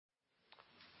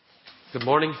Good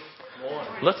morning.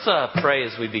 Let's pray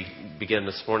as we begin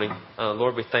this morning.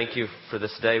 Lord, we thank you for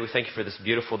this day. We thank you for this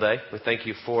beautiful day. We thank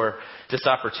you for this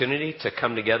opportunity to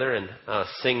come together and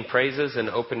sing praises and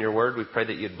open your word. We pray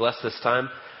that you'd bless this time.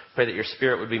 Pray that your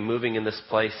spirit would be moving in this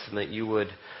place and that you would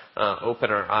open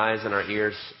our eyes and our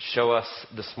ears. Show us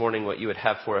this morning what you would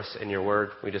have for us in your word.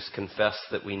 We just confess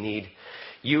that we need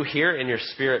you here in your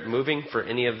spirit moving for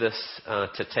any of this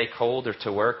to take hold or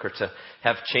to work or to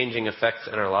have changing effects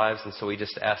in our lives. And so we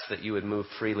just ask that you would move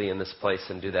freely in this place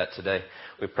and do that today.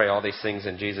 We pray all these things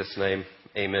in Jesus' name.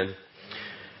 Amen.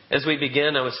 As we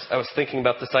begin, I was thinking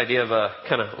about this idea of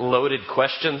kind of loaded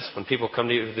questions. When people come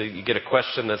to you, you get a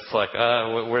question that's like,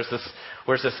 where's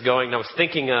this going? And I was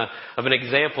thinking of an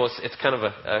example. It's kind of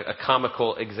a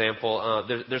comical example.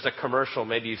 There's a commercial.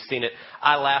 Maybe you've seen it.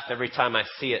 I laugh every time I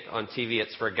see it on TV.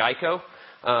 It's for Geico,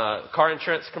 car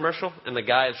insurance commercial. And the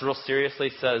guy is real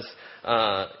seriously says,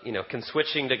 can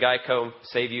switching to Geico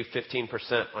save you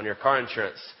 15% on your car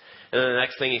insurance? And then the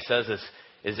next thing he says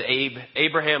is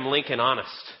Abraham Lincoln honest?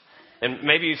 And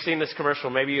maybe you've seen this commercial,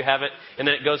 maybe you haven't. And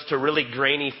then it goes to really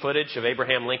grainy footage of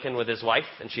Abraham Lincoln with his wife,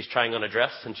 and she's trying on a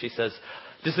dress, and she says,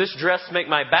 "Does this dress make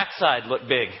my backside look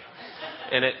big?"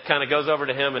 And it kind of goes over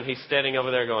to him, and he's standing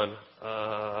over there going,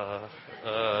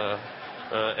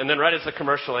 and then right as the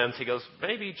commercial ends, he goes,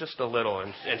 "Maybe just a little,"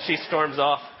 and she storms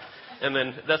off. And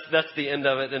then that's the end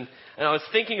of it. And I was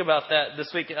thinking about that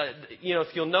this week.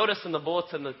 If you'll notice in the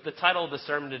bulletin, the title of the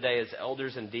sermon today is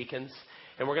Elders and Deacons.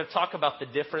 And we're going to talk about the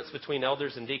difference between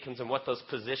elders and deacons and what those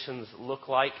positions look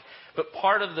like. But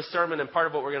part of the sermon and part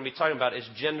of what we're going to be talking about is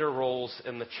gender roles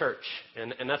in the church.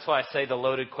 And that's why I say the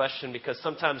loaded question, because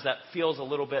sometimes that feels a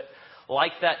little bit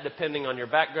like that depending on your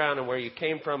background and where you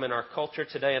came from in our culture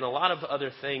today and a lot of other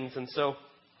things. And so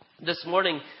this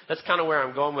morning, that's kind of where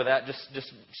I'm going with that,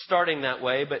 just starting that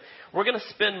way. But we're going to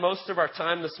spend most of our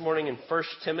time this morning in 1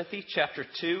 Timothy chapter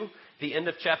 2. The end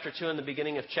of chapter 2 and the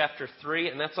beginning of chapter 3.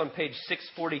 And that's on page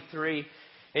 643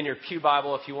 in your pew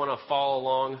Bible if you want to follow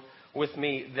along with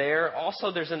me there.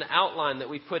 Also, there's an outline that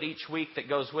we put each week that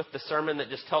goes with the sermon that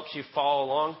just helps you follow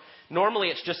along. Normally,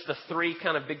 it's just the three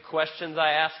kind of big questions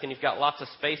I ask, and you've got lots of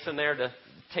space in there to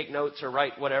take notes or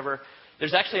write whatever.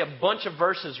 There's actually a bunch of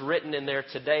verses written in there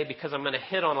today because I'm going to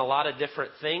hit on a lot of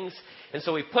different things. And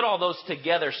so we put all those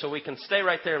together so we can stay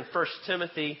right there in 1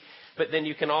 Timothy. But then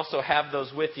you can also have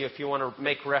those with you if you want to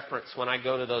make reference when I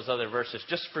go to those other verses,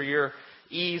 just for your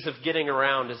ease of getting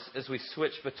around as we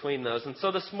switch between those. And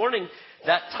so this morning,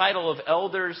 that title of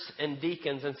elders and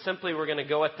deacons, and simply we're going to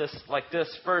go at this like this.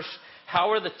 First,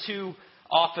 how are the two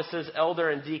offices, elder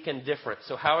and deacon, different?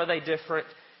 So how are they different?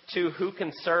 Two, who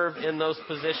can serve in those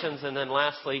positions? And then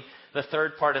lastly, the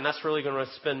third part, and that's really going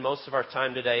to spend most of our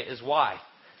time today, is why.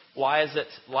 Why is it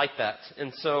like that?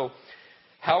 And so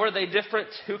how are they different?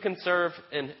 Who can serve?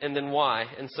 And then why?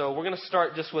 And so we're going to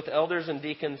start just with elders and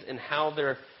deacons and how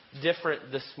they're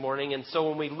different this morning. And so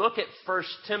when we look at 1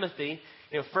 Timothy,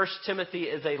 1 Timothy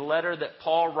is a letter that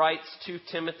Paul writes to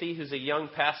Timothy, who's a young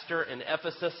pastor in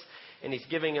Ephesus. And he's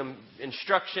giving him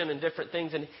instruction and different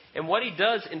things. And what he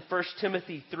does in 1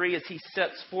 Timothy 3 is he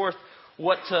sets forth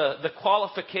what the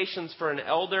qualifications for an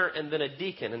elder and then a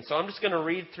deacon. And so I'm just going to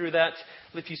read through that.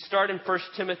 If you start in 1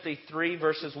 Timothy 3,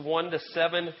 verses 1 to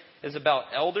 7 is about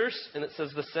elders. And it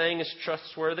says, the saying is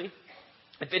trustworthy.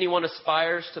 If anyone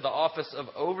aspires to the office of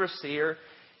overseer,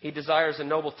 he desires a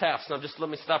noble task. Now just let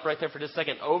me stop right there for just a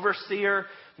second. Overseer,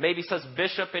 maybe says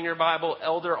bishop in your Bible,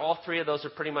 elder. All three of those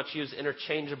are pretty much used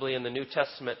interchangeably in the New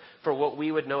Testament for what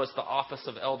we would know as the office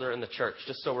of elder in the church.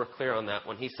 Just so we're clear on that.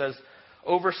 When he says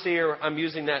overseer, I'm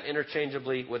using that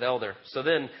interchangeably with elder. So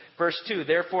then, verse 2,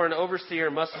 therefore an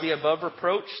overseer must be above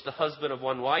reproach, the husband of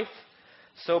one wife,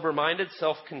 sober-minded,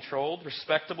 self-controlled,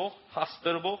 respectable,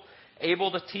 hospitable, able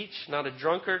to teach, not a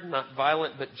drunkard, not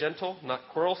violent but gentle, not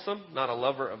quarrelsome, not a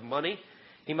lover of money.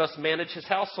 He must manage his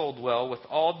household well, with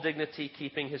all dignity,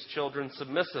 keeping his children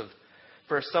submissive.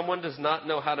 For if someone does not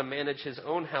know how to manage his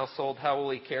own household, how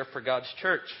will he care for God's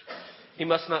church? He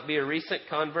must not be a recent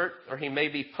convert, or he may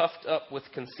be puffed up with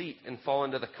conceit and fall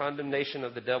into the condemnation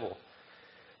of the devil.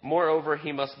 Moreover,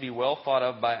 he must be well thought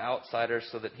of by outsiders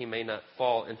so that he may not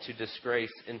fall into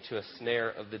disgrace, into a snare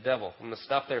of the devil. I'm going to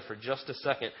stop there for just a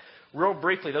second. Real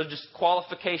briefly, those are just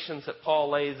qualifications that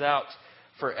Paul lays out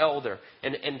for elder.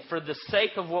 And for the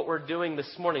sake of what we're doing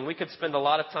this morning, we could spend a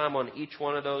lot of time on each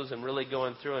one of those and really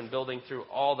going through and building through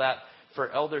all that for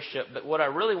eldership. But what I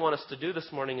really want us to do this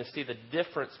morning is see the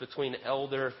difference between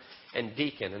elder and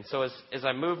deacon. And so as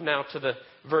I move now to the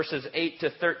verses 8 to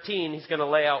 13, he's going to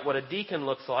lay out what a deacon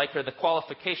looks like, or the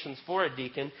qualifications for a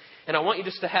deacon. And I want you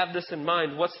just to have this in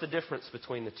mind. What's the difference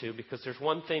between the two? Because there's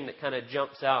one thing that kind of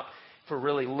jumps out for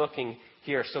really looking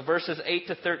here. So verses 8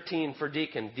 to 13 for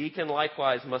deacon. Deacon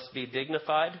likewise must be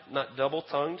dignified, not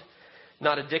double-tongued,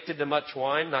 not addicted to much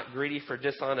wine, not greedy for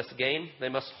dishonest gain. They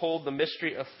must hold the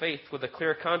mystery of faith with a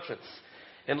clear conscience.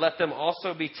 And let them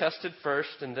also be tested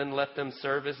first, and then let them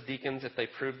serve as deacons if they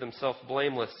prove themselves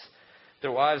blameless.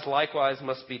 Their wives likewise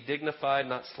must be dignified,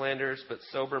 not slanderers, but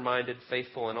sober-minded,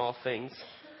 faithful in all things.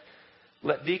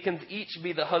 Let deacons each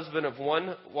be the husband of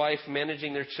one wife,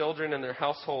 managing their children and their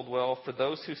household well. For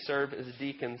those who serve as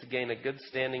deacons gain a good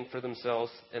standing for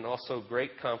themselves and also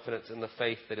great confidence in the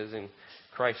faith that is in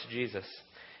Christ Jesus.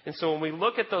 And so when we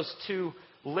look at those two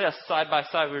lists side by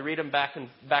side, we read them back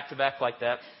to back like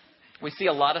that, we see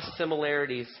a lot of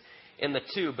similarities in the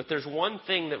two. But there's one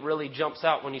thing that really jumps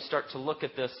out when you start to look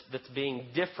at this that's being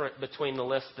different between the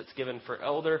list that's given for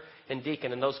elder and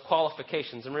deacon and those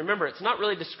qualifications. And remember, it's not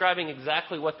really describing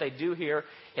exactly what they do here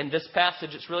in this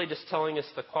passage. It's really just telling us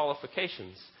the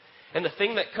qualifications. And the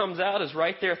thing that comes out is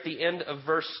right there at the end of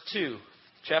verse 2.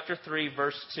 Chapter 3,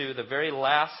 verse 2, the very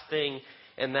last thing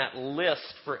in that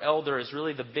list for elder is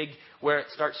really the big, where it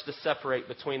starts to separate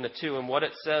between the two. And what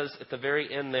it says at the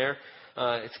very end there,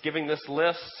 it's giving this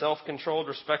list: self-controlled,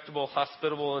 respectable,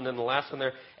 hospitable, and then the last one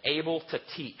there, able to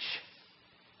teach.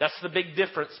 That's the big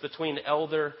difference between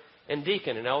elder and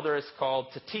deacon. An elder is called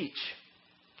to teach.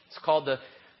 It's called to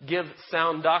give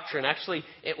sound doctrine. Actually,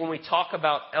 when we talk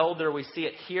about elder, we see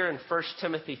it here in 1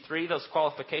 Timothy 3, those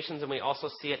qualifications, and we also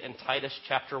see it in Titus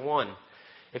chapter 1.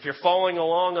 If you're following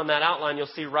along on that outline, you'll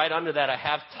see right under that I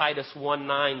have Titus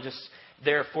 1:9 just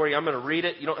there for you. I'm going to read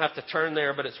it. You don't have to turn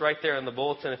there, but it's right there in the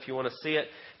bulletin if you want to see it.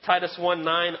 Titus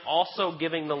 1:9, also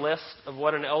giving the list of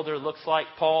what an elder looks like.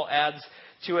 Paul adds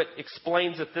to it,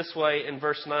 explains it this way in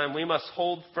verse 9. He must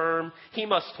hold firm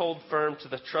to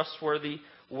the trustworthy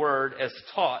word as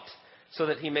taught, so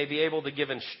that he may be able to give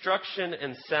instruction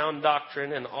and sound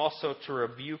doctrine, and also to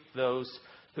rebuke those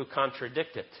who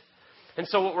contradict it. And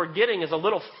so what we're getting is a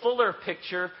little fuller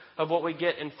picture of what we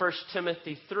get in 1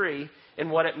 Timothy 3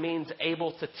 and what it means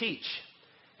able to teach.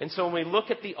 And so when we look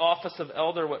at the office of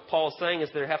elder, what Paul's saying is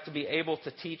they have to be able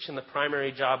to teach, and the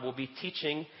primary job will be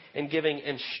teaching and giving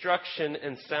instruction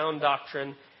and sound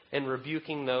doctrine and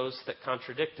rebuking those that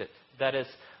contradict it. That is,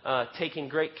 taking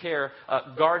great care,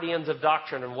 guardians of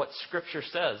doctrine and what Scripture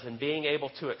says, and being able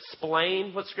to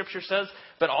explain what Scripture says,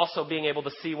 but also being able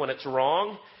to see when it's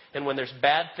wrong and when there's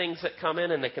bad things that come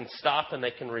in, and they can stop and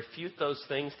they can refute those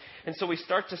things. And so we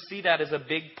start to see that as a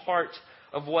big part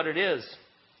of what it is.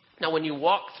 Now, when you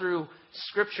walk through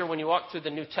Scripture, when you walk through the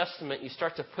New Testament, you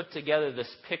start to put together this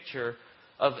picture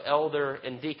of elder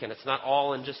and deacon. It's not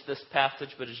all in just this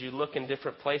passage, but as you look in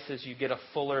different places, you get a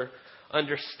fuller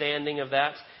understanding of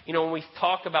that. You know, when we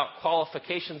talk about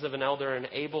qualifications of an elder and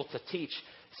able to teach,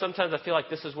 sometimes I feel like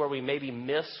this is where we maybe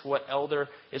miss what elder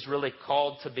is really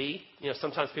called to be. You know,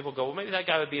 sometimes people go, well, maybe that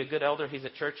guy would be a good elder. He's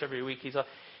at church every week.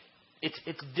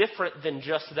 It's different than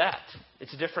just that.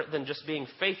 It's different than just being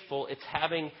faithful. It's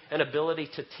having an ability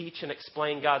to teach and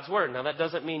explain God's Word. Now, that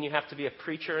doesn't mean you have to be a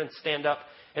preacher and stand up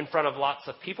in front of lots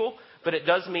of people, but it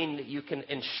does mean that you can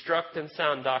instruct in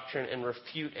sound doctrine and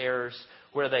refute errors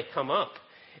where they come up.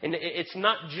 And it's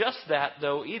not just that,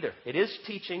 though, either. It is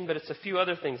teaching, but it's a few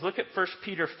other things. Look at 1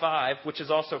 Peter 5, which is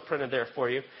also printed there for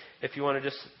you, if you want to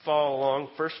just follow along.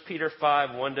 1 Peter 5,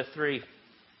 1-3.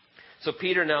 So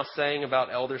Peter now saying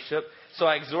about eldership. So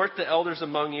I exhort the elders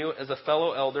among you as a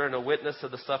fellow elder and a witness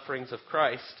of the sufferings of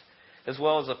Christ, as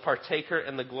well as a partaker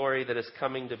in the glory that is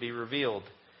coming to be revealed.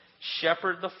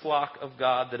 Shepherd the flock of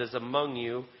God that is among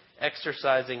you,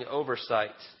 exercising oversight,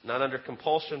 not under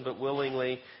compulsion, but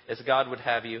willingly, as God would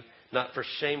have you, not for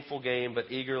shameful gain,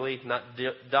 but eagerly, not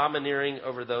domineering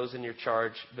over those in your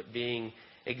charge, but being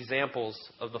examples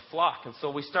of the flock. And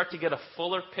so we start to get a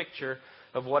fuller picture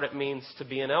of what it means to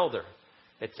be an elder.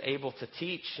 It's able to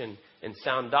teach and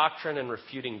sound doctrine and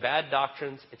refuting bad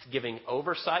doctrines. It's giving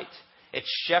oversight. It's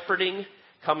shepherding,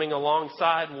 coming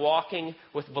alongside, walking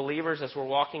with believers as we're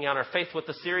walking out our faith, with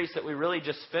the series that we really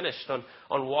just finished on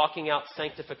walking out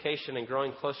sanctification and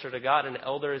growing closer to God. An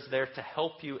elder is there to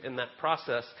help you in that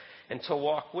process and to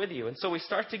walk with you. And so we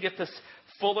start to get this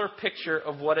fuller picture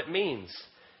of what it means.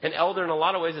 An elder, in a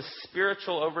lot of ways, is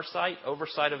spiritual oversight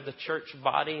of the church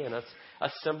body, and it's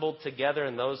assembled together,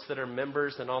 and those that are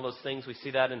members and all those things. We see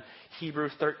that in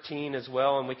Hebrews 13 as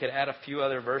well, and we could add a few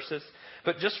other verses.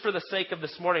 But just for the sake of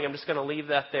this morning, I'm just going to leave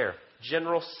that there.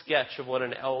 General sketch of what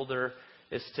an elder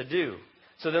is to do.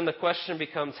 So then the question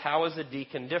becomes, how is a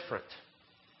deacon different?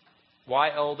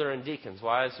 Why elder and deacons?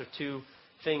 Why is there two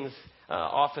things,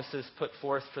 offices put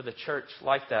forth for the church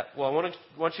like that? Well, I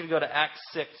want you to go to Acts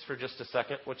 6 for just a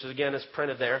second, which again is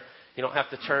printed there. You don't have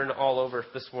to turn all over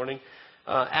this morning.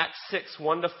 Acts 6,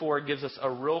 1-4 gives us a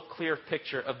real clear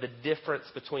picture of the difference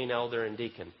between elder and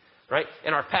deacon. Right?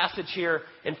 In our passage here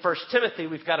in 1 Timothy,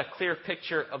 we've got a clear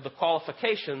picture of the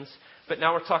qualifications, but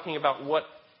now we're talking about what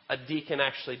a deacon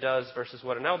actually does versus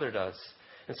what an elder does.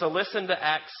 And so listen to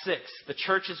Acts 6. The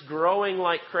church is growing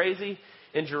like crazy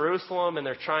in Jerusalem, and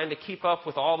they're trying to keep up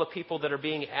with all the people that are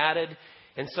being added.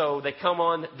 And so they come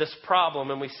on this problem,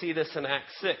 and we see this in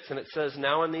Acts 6. And it says,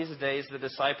 "Now in these days the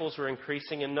disciples were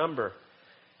increasing in number,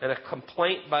 and a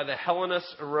complaint by the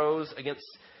Hellenists arose against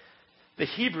the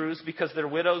Hebrews because their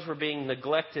widows were being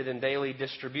neglected in daily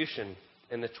distribution.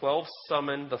 And the 12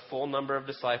 summoned the full number of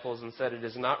disciples and said, 'It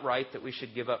is not right that we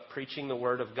should give up preaching the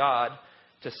word of God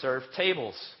to serve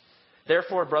tables.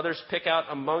 Therefore, brothers, pick out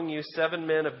among you 7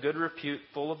 men of good repute,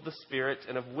 full of the Spirit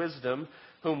and of wisdom,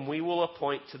 whom we will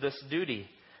appoint to this duty.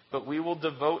 But we will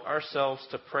devote ourselves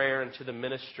to prayer and to the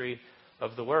ministry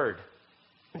of the word.'"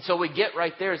 And so we get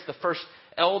right there is the first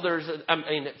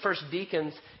first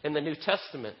deacons in the New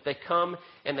Testament. They come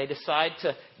and they decide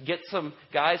to get some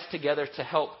guys together to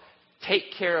help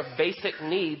take care of basic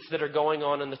needs that are going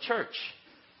on in the church.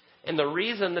 And the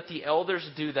reason that the elders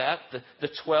do that, the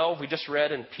 12, we just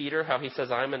read in Peter how he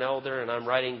says, "I'm an elder and I'm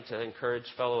writing to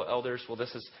encourage fellow elders." Well,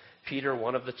 this is Peter,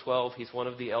 one of the 12. He's one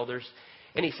of the elders.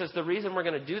 And he says the reason we're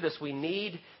going to do this, we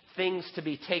need things to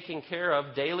be taken care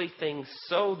of, daily things,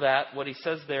 so that, what he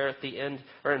says there at the end,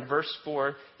 or in verse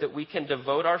 4, that we can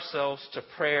devote ourselves to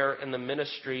prayer and the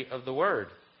ministry of the word.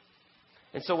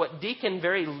 And so what deacon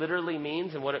very literally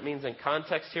means, and what it means in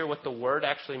context here, what the word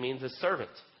actually means is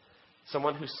servant.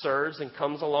 Someone who serves and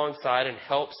comes alongside and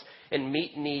helps and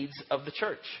meet needs of the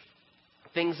church.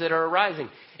 Things that are arising.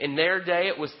 In their day,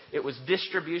 it was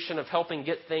distribution of helping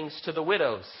get things to the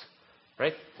widows.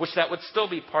 Right? Which that would still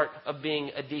be part of being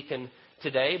a deacon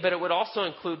today, but it would also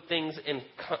include things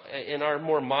in our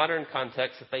more modern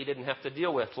context that they didn't have to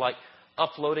deal with, like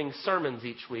uploading sermons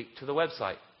each week to the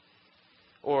website,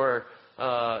 or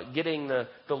getting the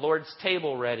Lord's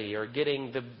table ready, or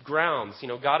getting the grounds. You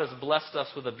know, God has blessed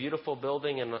us with a beautiful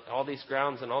building and all these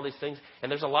grounds and all these things,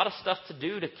 and there's a lot of stuff to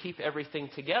do to keep everything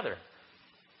together.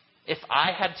 If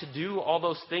I had to do all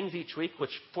those things each week, which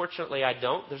fortunately I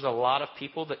don't, there's a lot of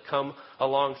people that come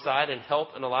alongside and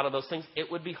help in a lot of those things.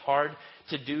 It would be hard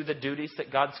to do the duties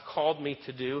that God's called me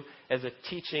to do as a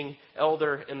teaching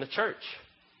elder in the church.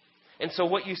 And so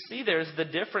what you see there is the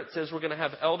difference is we're going to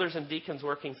have elders and deacons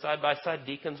working side by side.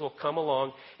 Deacons will come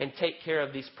along and take care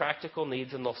of these practical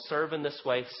needs, and they'll serve in this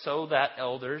way so that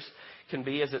elders can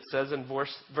be, as it says in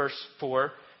verse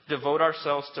 4, devote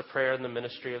ourselves to prayer and the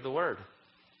ministry of the word.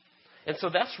 And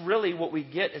so that's really what we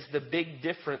get is the big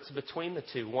difference between the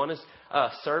two. One is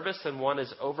service and one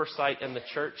is oversight in the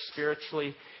church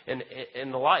spiritually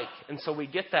and the like. And so we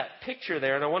get that picture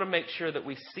there, and I want to make sure that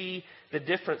we see the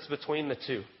difference between the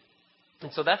two.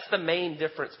 And so that's the main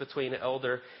difference between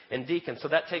elder and deacon. So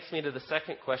that takes me to the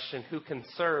second question, who can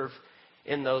serve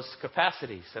in those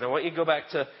capacities? And I want you to go back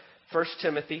to 1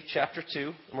 Timothy chapter 2,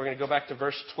 and we're going to go back to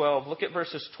verse 12. Look at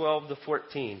verses 12 to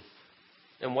 14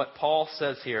 and what Paul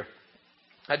says here.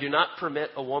 "I do not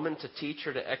permit a woman to teach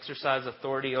or to exercise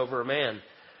authority over a man.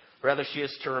 Rather, she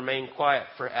is to remain quiet.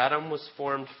 For Adam was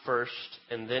formed first,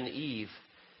 and then Eve.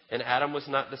 And Adam was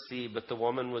not deceived, but the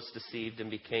woman was deceived and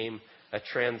became a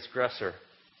transgressor."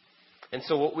 And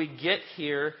so what we get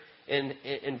here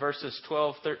in verses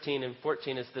 12, 13, and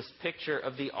 14 is this picture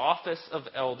of the office of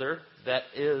elder that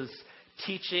is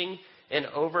teaching and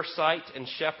oversight and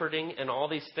shepherding and all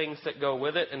these things that go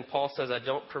with it. And Paul says, "I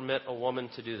don't permit a woman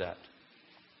to do that."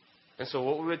 And so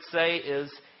what we would say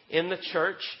is in the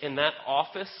church, in that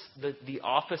office, the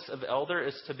office of elder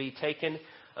is to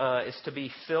be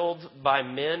filled by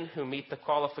men who meet the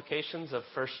qualifications of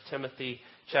 1 Timothy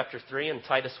chapter 3 and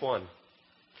Titus 1.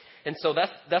 And so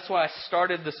that's why I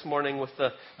started this morning with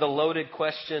the loaded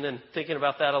question and thinking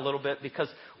about that a little bit,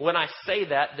 because when I say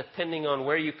that, depending on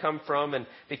where you come from and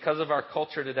because of our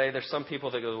culture today, there's some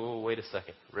people that go, "Oh, wait a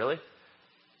second, really?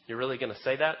 You're really going to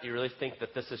say that? You really think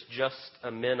that this is just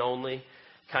a men-only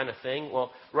kind of thing?"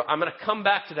 Well, I'm going to come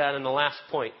back to that in the last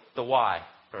point, the why,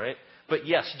 all right? But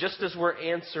yes, just as we're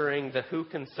answering the who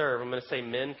can serve, I'm going to say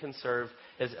men can serve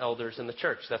as elders in the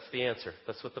church. That's the answer.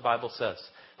 That's what the Bible says.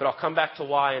 But I'll come back to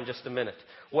why in just a minute.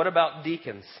 What about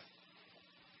deacons?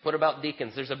 What about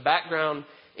deacons? There's a background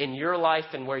in your life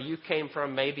and where you came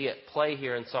from maybe at play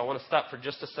here. And so I want to stop for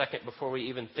just a second before we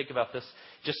even think about this.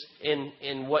 Just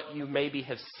in what you maybe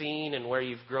have seen and where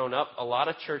you've grown up. A lot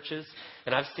of churches,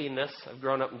 and I've seen this, I've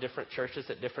grown up in different churches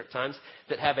at different times,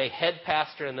 that have a head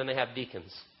pastor and then they have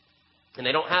deacons. And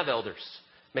they don't have elders.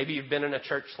 Maybe you've been in a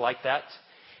church like that.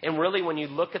 And really, when you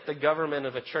look at the government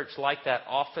of a church like that,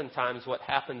 oftentimes what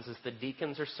happens is the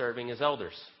deacons are serving as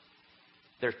elders.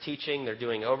 They're teaching, they're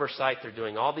doing oversight, they're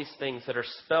doing all these things that are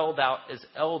spelled out as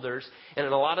elders. And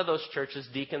in a lot of those churches,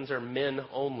 deacons are men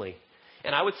only.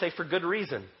 And I would say for good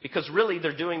reason, because really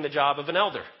they're doing the job of an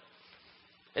elder.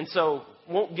 And so,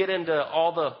 won't get into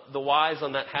all the whys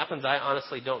on that happens. I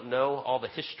honestly don't know all the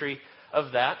history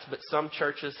of that, but some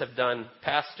churches have done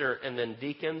pastor and then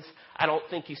deacons. I don't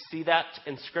think you see that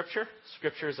in Scripture.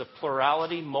 Scripture is a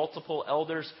plurality, multiple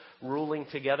elders ruling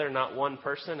together, not one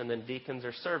person, and then deacons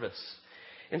are service.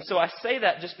 And so I say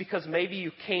that just because maybe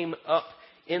you came up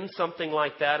in something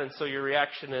like that, and so your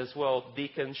reaction is, well,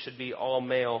 deacons should be all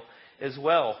male as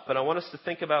well. But I want us to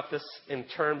think about this in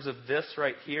terms of this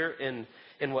right here in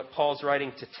what Paul's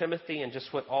writing to Timothy and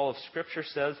just what all of Scripture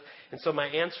says. And so my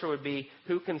answer would be,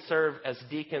 who can serve as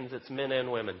deacons? It's men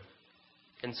and women.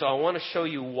 And so I want to show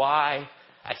you why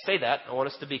I say that. I want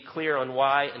us to be clear on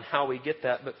why and how we get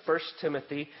that. But 1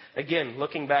 Timothy, again,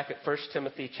 looking back at 1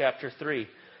 Timothy chapter 3,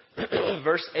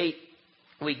 verse 8,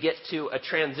 we get to a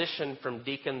transition from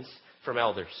deacons from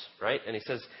elders, right? And he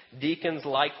says, deacons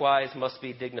likewise must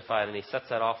be dignified. And he sets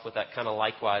that off with that kind of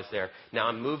likewise there. Now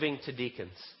I'm moving to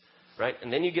deacons. Right?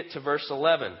 And then you get to verse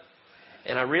 11.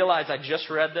 And I realize I just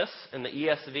read this in the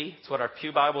ESV. It's what our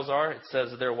pew Bibles are. It says,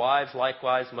 their wives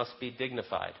likewise must be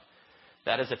dignified.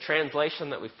 That is a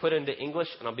translation that we've put into English.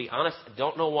 And I'll be honest, I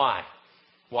don't know why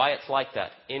it's like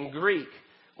that. In Greek,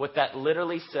 what that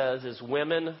literally says is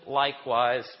women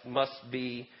likewise must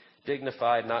be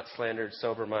dignified, not slandered,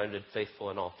 sober-minded,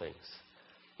 faithful in all things.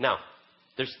 Now,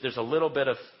 there's a little bit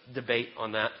of debate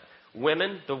on that.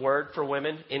 Women, the word for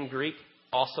women in Greek,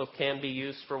 also can be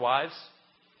used for wives.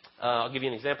 I'll give you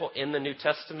an example. In the New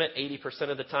Testament, 80%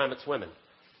 of the time it's women.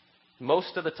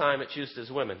 Most of the time it's used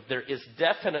as women. There is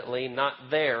definitely not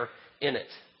there in it.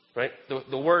 Right?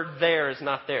 The word there is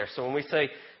not there. So when we say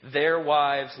their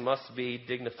wives must be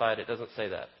dignified, it doesn't say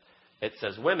that. It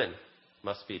says women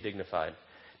must be dignified.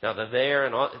 Now the there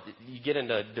and all, you get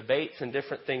into debates and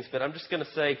different things, but I'm just going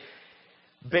to say,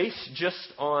 based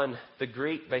just on the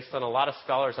Greek, based on a lot of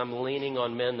scholars, I'm leaning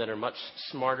on men that are much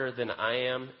smarter than I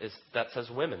am, is that says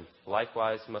women,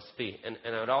 likewise must be. And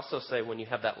I would also say when you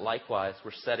have that likewise,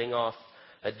 we're setting off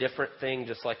a different thing,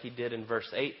 just like he did in verse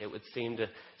 8. It would seem to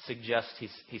suggest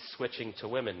he's switching to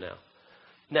women now.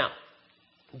 Now,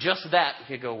 just that, you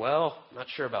could go, well, not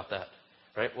sure about that.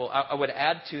 Right? Well, I would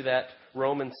add to that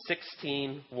Romans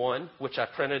 16:1, which we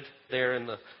printed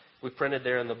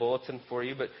there in the bulletin for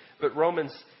you. But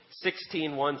Romans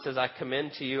 16:1 says, I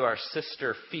commend to you our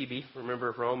sister Phoebe.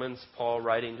 Remember Romans, Paul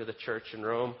writing to the church in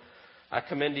Rome. I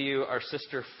commend to you our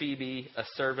sister Phoebe, a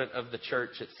servant of the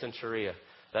church at Centuria.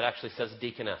 That actually says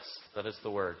deaconess. That is the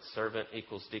word. Servant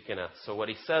equals deaconess. So what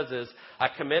he says is, I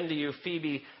commend to you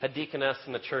Phoebe, a deaconess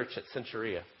in the church at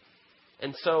Centuria.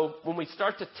 And so when we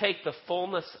start to take the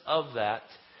fullness of that,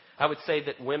 I would say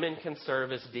that women can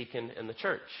serve as deacon in the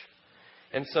church.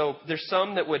 And so there's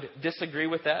some that would disagree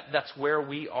with that. That's where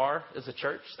we are as a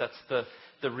church. That's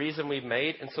the reason we've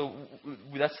made. And so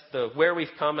that's where we've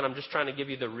come. And I'm just trying to give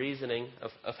you the reasoning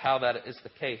of how that is the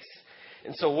case.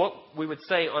 And so what we would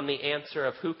say on the answer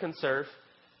of who can serve,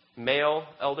 male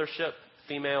eldership,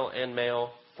 female and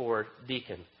male for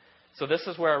deacon. So this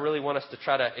is where I really want us to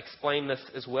try to explain this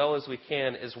as well as we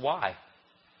can, is why.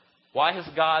 Why has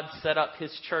God set up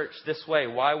His church this way?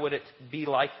 Why would it be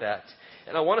like that?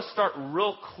 And I want to start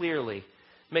real clearly,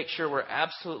 make sure we're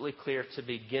absolutely clear to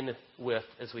begin with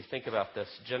as we think about this.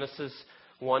 Genesis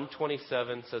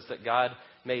 1:27 says that God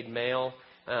made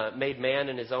man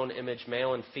in His own image,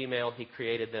 male and female, He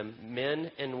created them.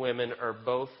 Men and women are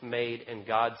both made in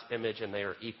God's image and they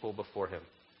are equal before Him.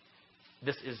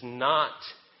 This is not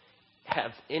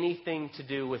have anything to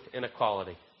do with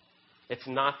inequality. It's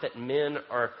not that men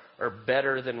are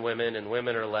better than women and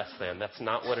women are less than. That's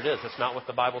not what it is. That's not what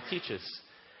the Bible teaches.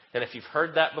 And if you've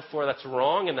heard that before, that's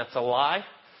wrong and that's a lie.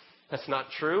 That's not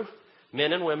true.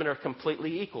 Men and women are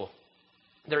completely equal.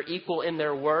 They're equal in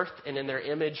their worth and in their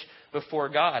image before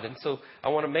God. And so I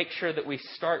want to make sure that we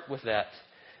start with that.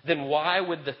 Then why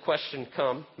would the question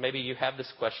come? Maybe you have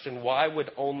this question. Why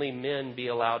would only men be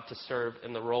allowed to serve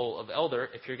in the role of elder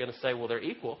if you're going to say, well, they're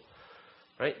equal?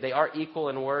 Right? They are equal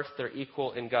in worth. They're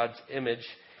equal in God's image.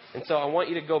 And so I want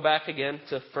you to go back again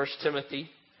to 1 Timothy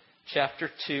chapter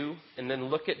 2 and then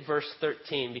look at verse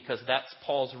 13, because that's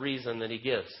Paul's reason that he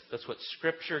gives. That's what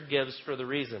Scripture gives for the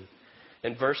reason.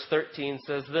 And verse 13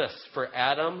 says this, for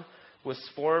Adam was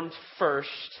formed first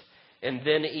and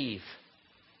then Eve.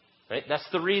 Right? That's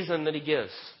the reason that he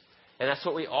gives. And that's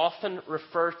what we often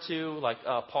refer to, like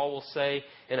Paul will say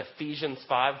in Ephesians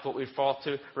 5, what we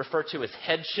refer to as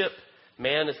headship.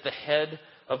 Man is the head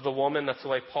of the woman. That's the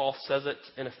way Paul says it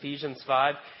in Ephesians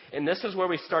 5. And this is where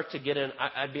we start to get in,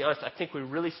 I'd be honest, I think we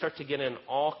really start to get in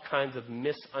all kinds of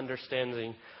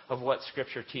misunderstanding of what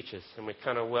Scripture teaches. And we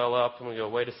kind of well up and we go,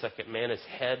 wait a second, man is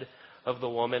head of the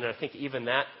woman. And I think even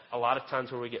that, a lot of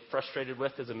times where we get frustrated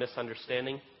with is a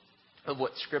misunderstanding of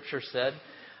what Scripture said.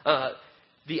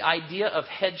 The idea of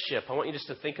headship, I want you just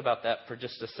to think about that for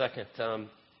just a second.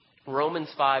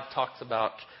 Romans 5 talks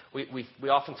about, we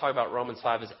often talk about Romans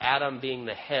 5 as Adam being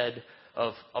the head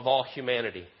of all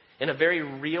humanity. In a very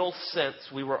real sense,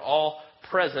 we were all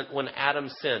present when Adam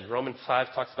sinned. Romans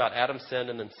 5 talks about Adam sinned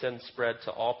and then sin spread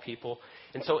to all people.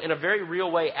 And so in a very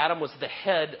real way, Adam was the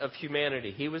head of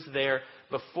humanity. He was there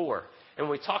before. And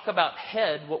when we talk about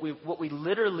head, what we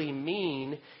literally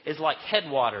mean is like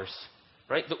headwaters.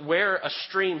 Right? Where a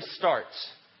stream starts,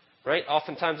 right?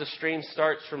 Oftentimes a stream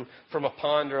starts from a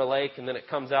pond or a lake, and then it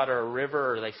comes out, or a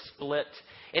river, or they split.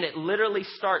 And it literally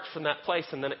starts from that place,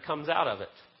 and then it comes out of it.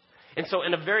 And so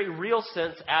in a very real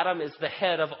sense, Adam is the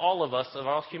head of all of us, of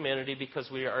all humanity,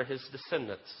 because we are his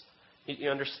descendants. You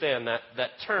understand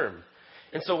that term.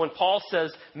 And so when Paul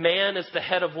says man is the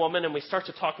head of woman, and we start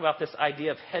to talk about this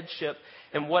idea of headship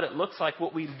and what it looks like,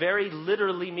 what we very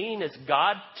literally mean is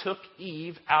God took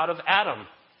Eve out of Adam.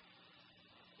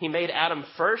 He made Adam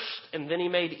first, and then he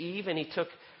made Eve, and he took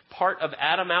part of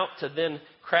Adam out to then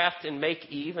craft and make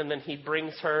Eve, and then he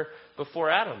brings her before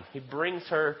Adam. He brings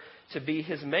her to be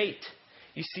his mate.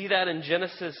 You see that in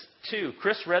Genesis 2.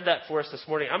 Chris read that for us this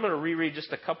morning. I'm going to reread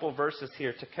just a couple of verses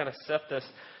here to kind of set this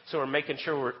so we're making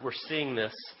sure we're seeing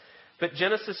this. But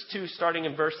Genesis 2, starting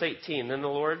in verse 18, then the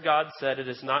Lord God said, it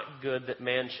is not good that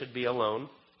man should be alone.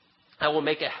 I will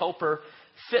make a helper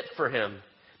fit for him.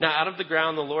 Now out of the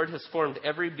ground the Lord has formed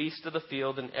every beast of the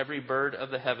field and every bird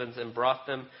of the heavens and brought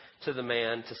them to the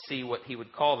man to see what he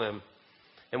would call them.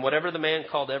 And whatever the man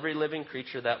called every living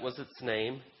creature, that was its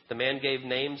name. The man gave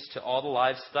names to all the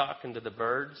livestock and to the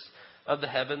birds of the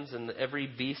heavens and every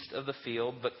beast of the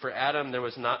field. But for Adam there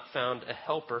was not found a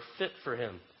helper fit for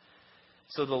him.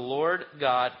 So the Lord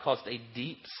God caused a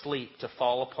deep sleep to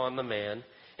fall upon the man.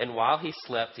 And while he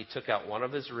slept, he took out one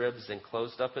of his ribs and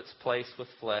closed up its place with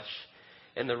flesh.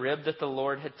 And the rib that the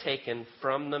Lord had taken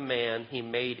from the man, he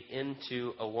made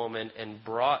into a woman and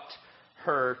brought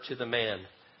her to the man.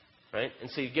 Right? And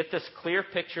so you get this clear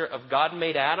picture of God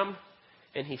made Adam,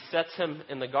 and he sets him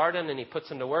in the garden, and he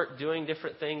puts him to work doing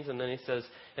different things. And then he says,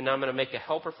 and now I'm going to make a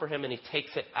helper for him, and he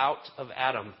takes it out of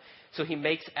Adam. So he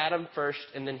makes Adam first,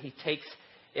 and then he takes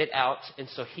it out, and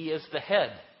so he is the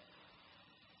head.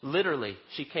 Literally,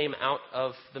 she came out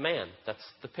of the man. That's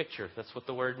the picture. That's what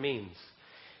the word means.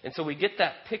 And so we get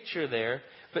that picture there,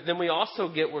 but then we also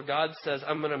get where God says,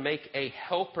 I'm going to make a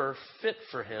helper fit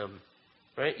for him.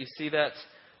 Right? You see that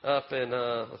up in,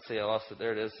 let's see, I lost it.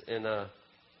 There it is. In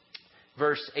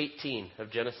verse 18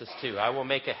 of Genesis 2. I will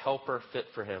make a helper fit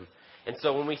for him. And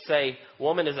so when we say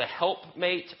woman is a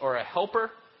helpmate or a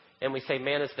helper, and we say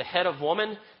man is the head of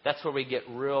woman, that's where we get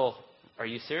real, are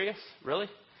you serious? Really?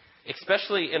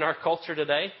 Especially in our culture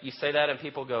today, you say that and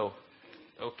people go,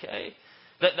 okay.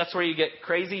 That's where you get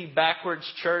crazy, backwards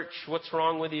church. What's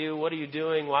wrong with you? What are you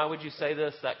doing? Why would you say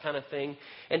this? That kind of thing.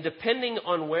 And depending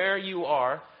on where you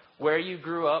are, where you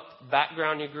grew up,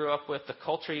 background you grew up with, the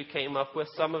culture you came up with,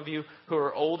 some of you who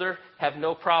are older have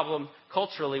no problem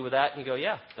culturally with that. And you go,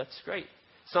 yeah, that's great.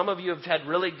 Some of you have had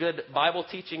really good Bible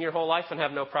teaching your whole life and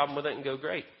have no problem with it and go,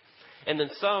 great. And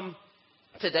then some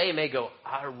today may go,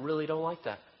 I really don't like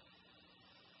that.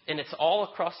 And it's all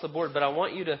across the board, but I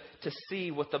want you to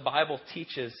see what the Bible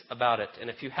teaches about it. And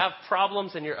if you have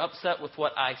problems and you're upset with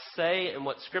what I say and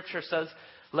what Scripture says,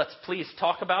 let's please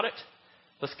talk about it.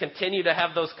 Let's continue to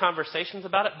have those conversations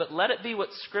about it, but let it be what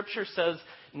Scripture says,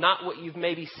 not what you've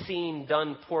maybe seen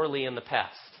done poorly in the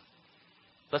past.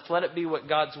 Let's let it be what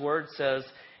God's Word says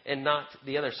and not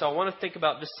the other. So I want to think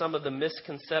about just some of the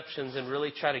misconceptions and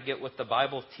really try to get what the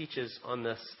Bible teaches on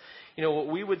this. You know, what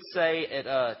we would say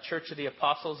at Church of the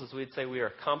Apostles is we'd say we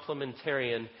are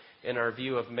complementarian in our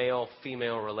view of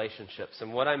male-female relationships.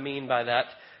 And what I mean by that,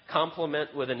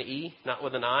 complement with an E, not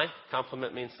with an I.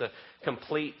 Complement means to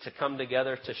complete, to come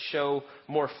together, to show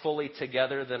more fully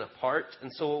together than apart.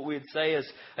 And so what we'd say is,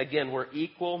 again, we're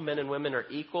equal. Men and women are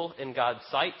equal in God's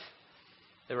sight.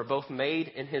 They were both made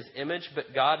in His image,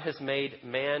 but God has made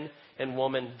man and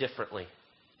woman differently.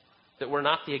 That we're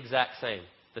not the exact same.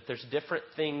 That there's different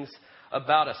things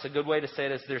about us. A good way to say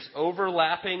it is there's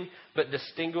overlapping but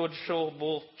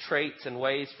distinguishable traits and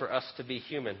ways for us to be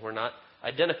human. We're not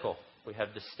identical. We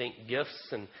have distinct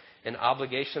gifts and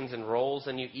obligations and roles.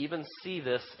 And you even see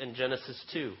this in Genesis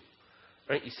 2.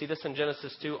 Right? You see this in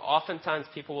Genesis 2. Oftentimes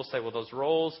people will say, well, those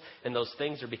roles and those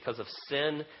things are because of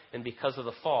sin and because of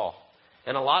the fall.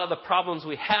 And a lot of the problems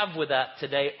we have with that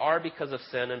today are because of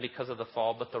sin and because of the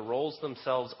fall, but the roles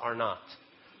themselves are not.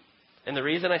 And the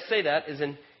reason I say that is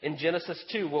in Genesis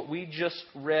 2, what we just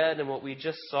read and what we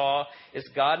just saw is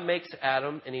God makes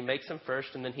Adam, and he makes him first,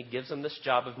 and then he gives him this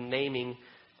job of naming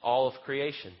all of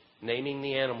creation, naming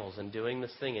the animals and doing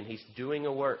this thing, and he's doing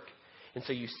a work. And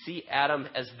so you see Adam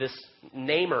as this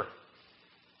namer.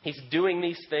 He's doing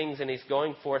these things and he's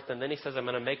going forth, and then he says, I'm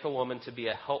going to make a woman to be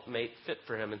a helpmate fit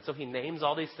for him. And so he names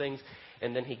all these things,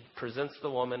 and then he presents the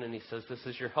woman and he says, this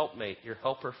is your helpmate, your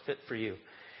helper fit for you.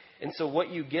 And so what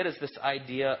you get is this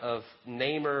idea of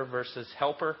namer versus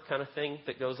helper kind of thing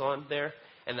that goes on there.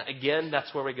 And again,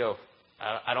 that's where we go.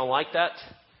 I don't like that.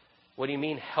 What do you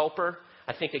mean helper?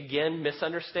 I think, again,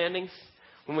 misunderstandings.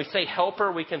 When we say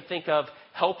helper, we can think of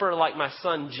helper like my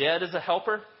son Jed is a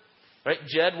helper. Right?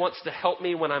 Jed wants to help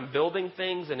me when I'm building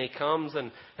things, and he comes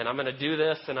and I'm going to do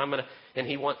this, and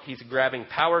he's grabbing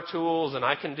power tools, and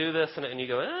I can do this, and you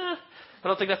go, I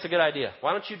don't think that's a good idea.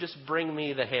 Why don't you just bring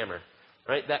me the hammer?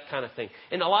 Right? That kind of thing.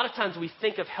 And a lot of times we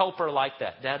think of helper like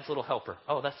that. Dad's little helper.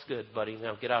 Oh, that's good, buddy.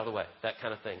 Now get out of the way. That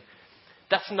kind of thing.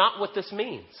 That's not what this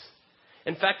means.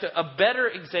 In fact, a better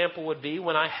example would be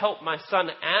when I help my son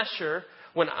Asher,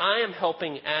 when I am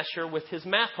helping Asher with his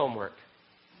math homework.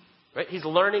 Right? He's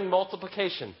learning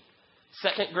multiplication.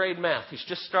 2nd grade math. He's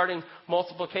just starting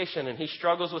multiplication, and he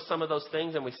struggles with some of those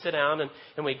things, and we sit down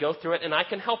and we go through it, and I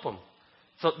can help him.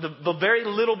 So the very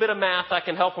little bit of math I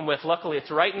can help him with, luckily it's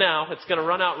right now, it's going to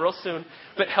run out real soon,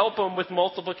 but help him with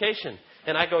multiplication.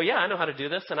 And I go, yeah, I know how to do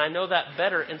this, and I know that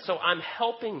better, and so I'm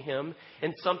helping him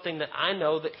in something that I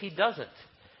know that he doesn't.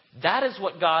 That is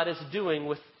what God is doing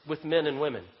with men and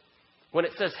women. When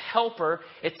it says helper,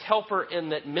 it's helper in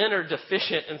that men are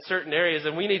deficient in certain areas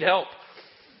and we need help.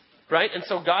 Right? And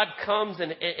so God comes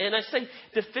and I say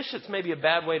deficient's maybe a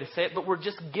bad way to say it, but we're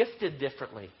just gifted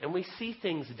differently and we see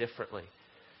things differently.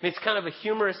 I mean, it's kind of a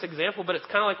humorous example, but it's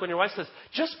kind of like when your wife says,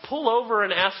 just pull over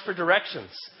and ask for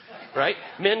directions. Right?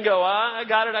 Men go, I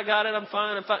got it, I'm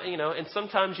fine. You know, and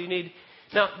sometimes you need...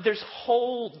 Now, there's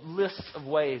whole lists of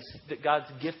ways that God's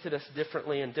gifted us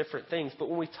differently in different things. But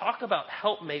when we talk about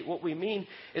helpmate, what we mean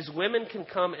is women can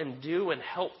come and do and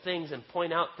help things and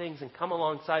point out things and come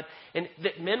alongside, and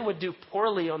that men would do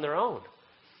poorly on their own.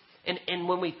 And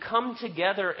when we come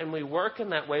together and we work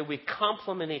in that way, we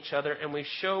complement each other and we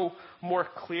show more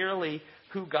clearly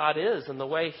who God is and the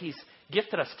way He's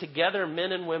gifted us. Together,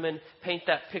 men and women paint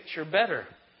that picture better.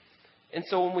 And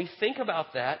so when we think about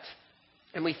that,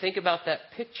 and we think about that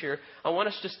picture, I want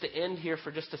us just to end here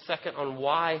for just a second on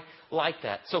why like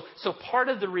that. So part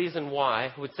of the reason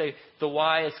why, I would say the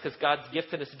why is because God's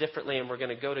gifted us differently and we're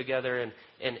going to go together and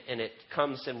it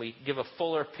comes and we give a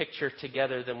fuller picture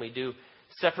together than we do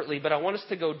separately. But I want us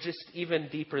to go just even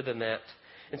deeper than that.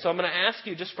 And so I'm going to ask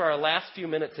you just for our last few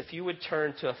minutes if you would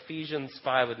turn to Ephesians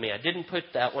 5 with me. I didn't put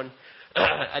that one.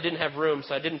 I didn't have room,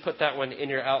 so I didn't put that one in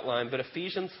your outline. But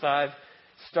Ephesians 5,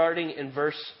 starting in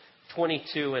verse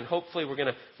 22, and hopefully we're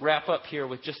going to wrap up here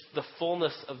with just the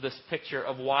fullness of this picture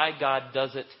of why God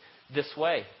does it this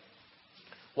way.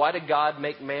 Why did God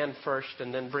make man first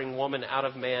and then bring woman out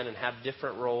of man and have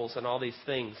different roles and all these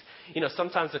things? You know,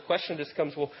 sometimes the question just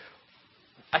comes, well,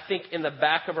 I think in the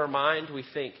back of our mind we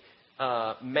think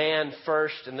man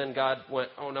first, and then God went,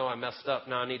 oh no, I messed up,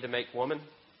 now I need to make woman.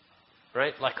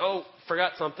 Right? Like, oh,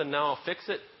 forgot something, now I'll fix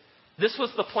it. This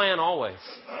was the plan always.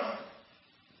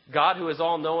 God, who is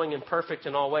all-knowing and perfect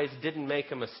in all ways, didn't make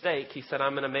a mistake. He said,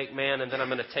 I'm going to make man, and then I'm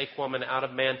going to take woman out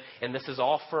of man, and this is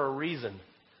all for a reason.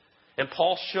 And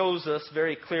Paul shows us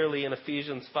very clearly in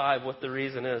Ephesians 5 what the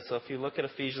reason is. So if you look at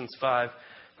Ephesians 5,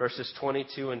 verses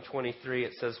 22 and 23,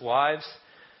 it says, Wives,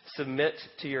 submit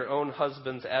to your own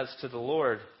husbands as to the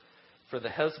Lord. For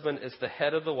the husband is the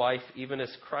head of the wife, even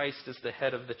as Christ is the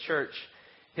head of the church,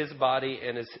 his body,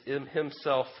 and is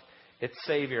himself its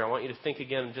Savior. I want you to think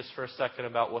again just for a second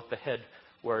about what the head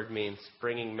word means.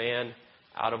 Bringing man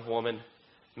out of woman.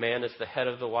 Man is the head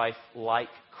of the wife, like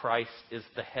Christ is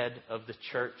the head of the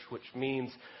church, which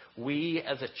means we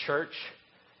as a church,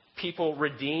 people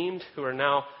redeemed who are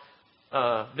now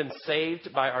been saved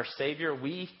by our Savior,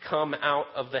 we come out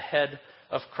of the head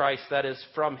of Christ. That is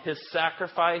from His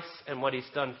sacrifice and what He's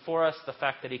done for us, the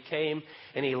fact that He came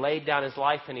and He laid down His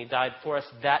life and He died for us.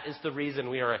 That is the reason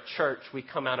we are a church. We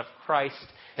come out of Christ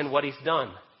and what He's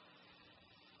done.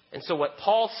 And so what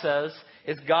Paul says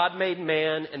is God made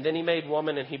man and then He made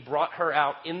woman and He brought her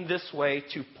out in this way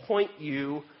to point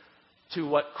you to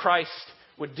what Christ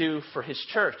would do for his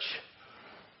church.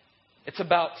 It's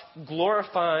about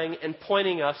glorifying and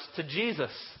pointing us to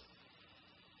Jesus.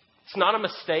 It's not a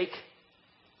mistake.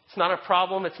 It's not a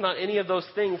problem. It's not any of those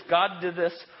things. God did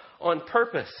this on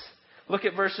purpose. Look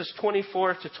at verses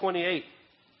 24 to 28.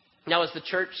 Now, as the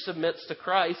church submits to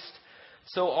Christ,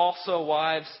 so also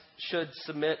wives should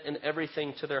submit in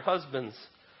everything to their husbands.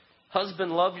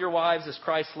 Husband, love your wives as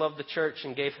Christ loved the church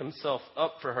and gave himself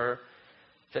up for her,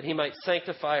 that he might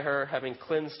sanctify her, having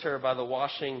cleansed her by the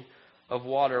washing of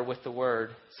water with the word,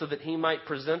 so that he might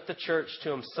present the church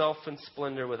to himself in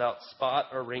splendor, without spot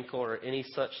or wrinkle or any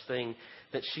such thing,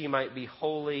 that she might be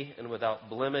holy and without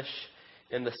blemish.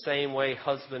 In the same way,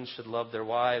 husbands should love their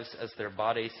wives as their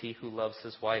bodies. He who loves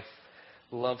his wife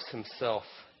loves himself.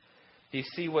 Do you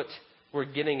see what we're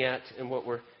getting at and what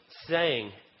we're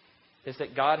saying? Is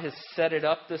that God has set it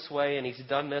up this way, and he's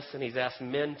done this, and he's asked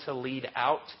men to lead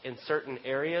out in certain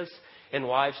areas and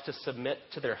wives to submit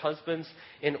to their husbands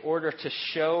in order to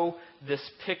show this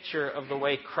picture of the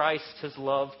way Christ has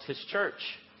loved his church.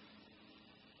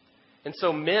 And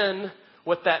so men,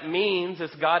 what that means is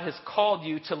God has called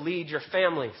you to lead your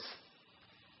families,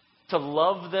 to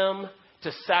love them,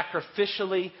 to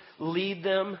sacrificially lead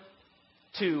them,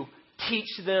 to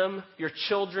teach them, your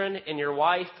children and your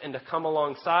wife, and to come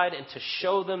alongside and to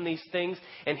show them these things.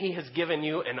 And he has given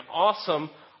you an awesome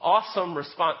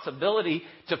responsibility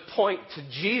to point to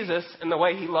Jesus and the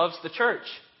way he loves the church.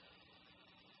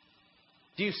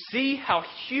 Do you see how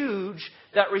huge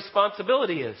that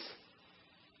responsibility is?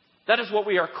 That is what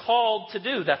we are called to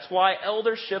do. That's why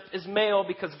eldership is male,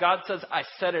 because God says, I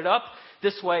set it up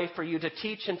this way for you to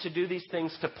teach and to do these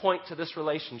things to point to this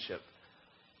relationship.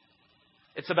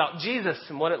 It's about Jesus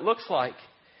and what it looks like.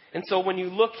 And so when you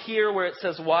look here where it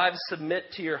says, wives, submit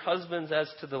to your husbands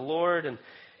as to the Lord,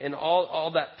 and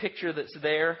all that picture that's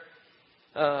there,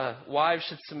 wives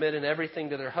should submit in everything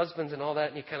to their husbands and all that,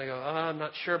 and you kind of go, I'm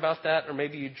not sure about that, or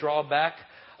maybe you draw back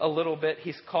a little bit.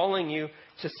 He's calling you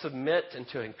to submit and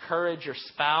to encourage your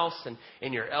spouse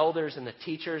and your elders and the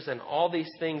teachers and all these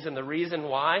things. And the reason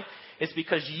why is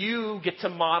because you get to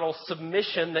model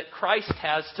submission that Christ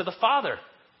has to the Father.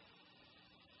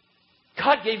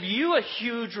 God gave you a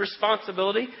huge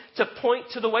responsibility to point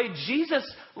to the way Jesus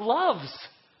loves.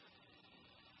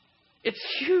 It's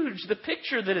huge, the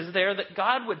picture that is there, that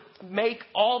God would make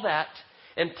all that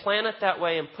and plan it that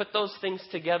way and put those things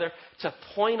together to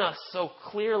point us so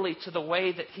clearly to the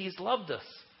way that he's loved us.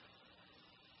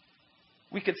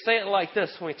 We could say it like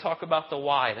this when we talk about the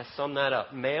why, to sum that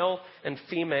up. Male and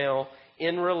female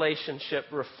in relationship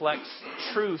reflects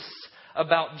truths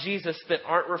about Jesus that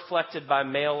aren't reflected by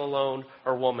male alone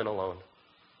or woman alone.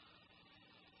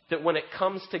 That when it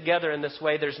comes together in this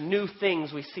way, there's new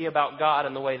things we see about God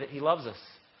and the way that he loves us.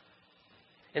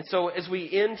 And so as we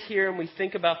end here and we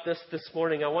think about this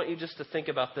morning, I want you just to think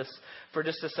about this for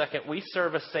just a second. We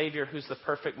serve a Savior who's the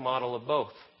perfect model of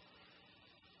both.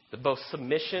 The both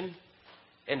submission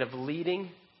and of leading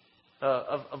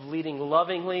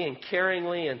lovingly and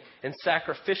caringly and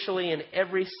sacrificially in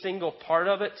every single part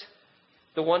of it.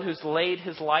 The one who's laid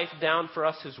his life down for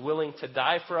us, who's willing to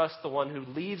die for us. The one who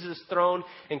leaves his throne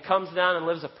and comes down and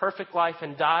lives a perfect life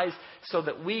and dies so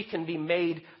that we can be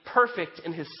made perfect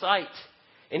in his sight.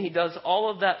 And he does all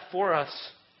of that for us.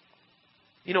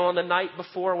 You know, on the night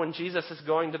before when Jesus is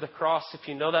going to the cross, if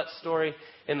you know that story,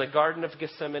 in the Garden of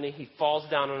Gethsemane, he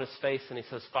falls down on his face and he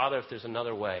says, Father, if there's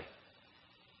another way,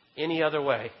 any other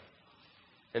way.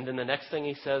 And then the next thing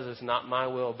he says is, not my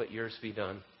will, but yours be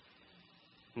done.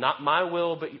 Not my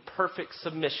will, but perfect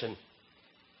submission.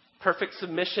 Perfect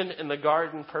submission in the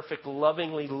garden, perfect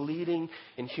lovingly leading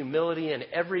in humility in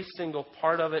every single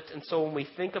part of it. And so when we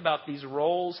think about these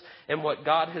roles and what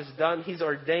God has done, he's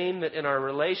ordained that in our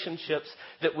relationships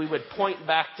that we would point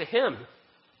back to him.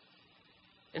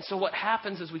 And so what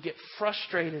happens is we get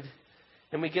frustrated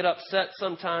and we get upset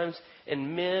sometimes,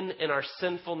 and men in our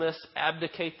sinfulness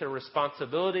abdicate their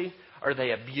responsibility, or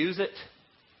they abuse it.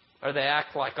 Or they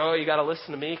act like, oh, you got to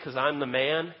listen to me because I'm the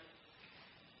man.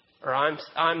 Or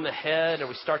I'm the head. Or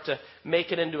we start to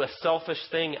make it into a selfish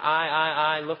thing.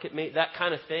 I, look at me. That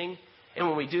kind of thing. And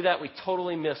when we do that, we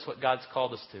totally miss what God's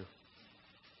called us to.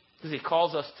 Because he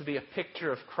calls us to be a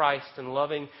picture of Christ and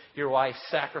loving your wife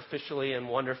sacrificially and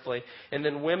wonderfully. And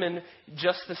then women,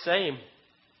 just the same.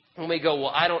 When we go,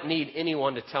 well, I don't need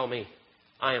anyone to tell me.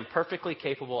 I am perfectly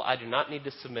capable. I do not need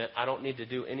to submit. I don't need to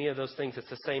do any of those things. It's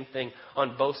the same thing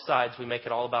on both sides. We make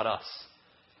it all about us.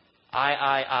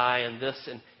 I, and this.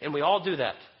 And we all do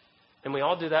that. And we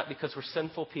all do that because we're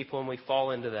sinful people and we fall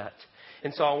into that.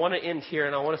 And so I want to end here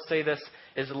and I want to say this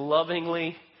as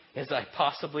lovingly as I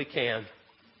possibly can.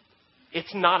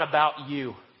 It's not about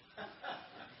you.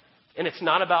 And it's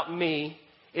not about me.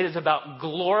 It is about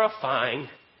glorifying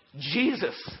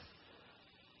Jesus.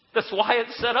 That's why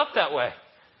it's set up that way.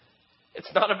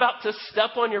 It's not about to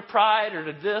step on your pride or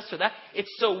to this or that.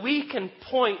 It's so we can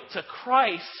point to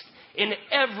Christ in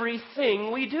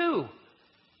everything we do.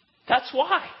 That's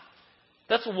why.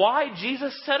 That's why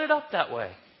Jesus set it up that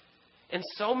way. And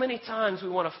so many times we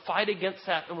want to fight against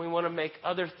that and we want to make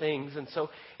other things. And so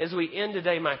as we end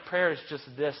today, my prayer is just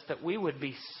this, that we would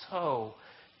be so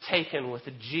taken with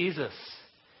Jesus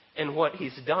and what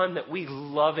He's done that we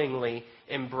lovingly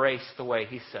embrace the way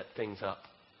He set things up.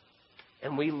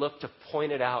 And we look to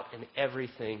point it out in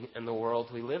everything in the world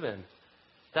we live in.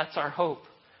 That's our hope.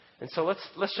 And so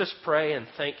let's just pray and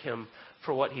thank Him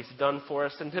for what He's done for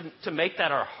us and to make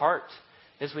that our heart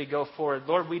as we go forward.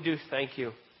 Lord, we do thank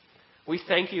You. We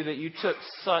thank You that You took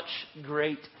such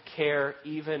great care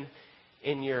even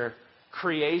in Your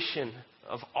creation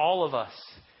of all of us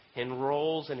in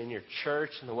roles and in Your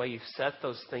church and the way You set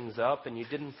those things up, and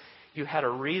You had a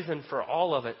reason for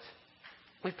all of it.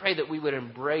 We pray that we would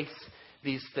embrace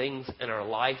these things in our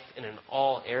life and in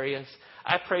all areas.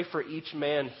 I pray for each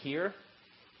man here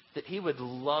that he would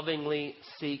lovingly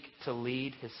seek to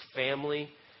lead his family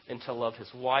and to love his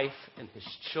wife and his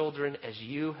children as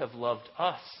You have loved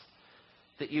us.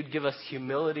 That You'd give us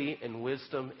humility and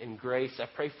wisdom and grace. I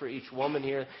pray for each woman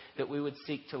here that we would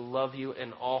seek to love You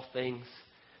in all things.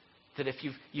 That if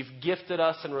you've gifted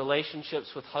us in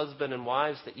relationships with husband and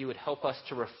wives, that You would help us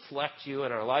to reflect You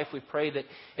in our life. We pray that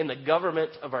in the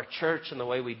government of our church and the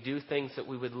way we do things, that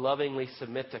we would lovingly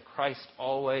submit to Christ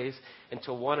always and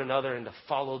to one another and to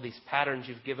follow these patterns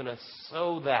You've given us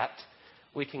so that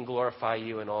we can glorify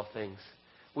You in all things.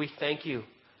 We thank You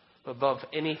above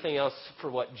anything else for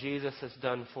what Jesus has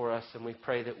done for us, and we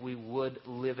pray that we would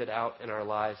live it out in our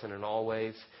lives and in all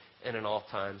ways and in all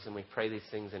times. And we pray these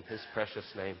things in His precious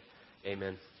name.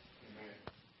 Amen.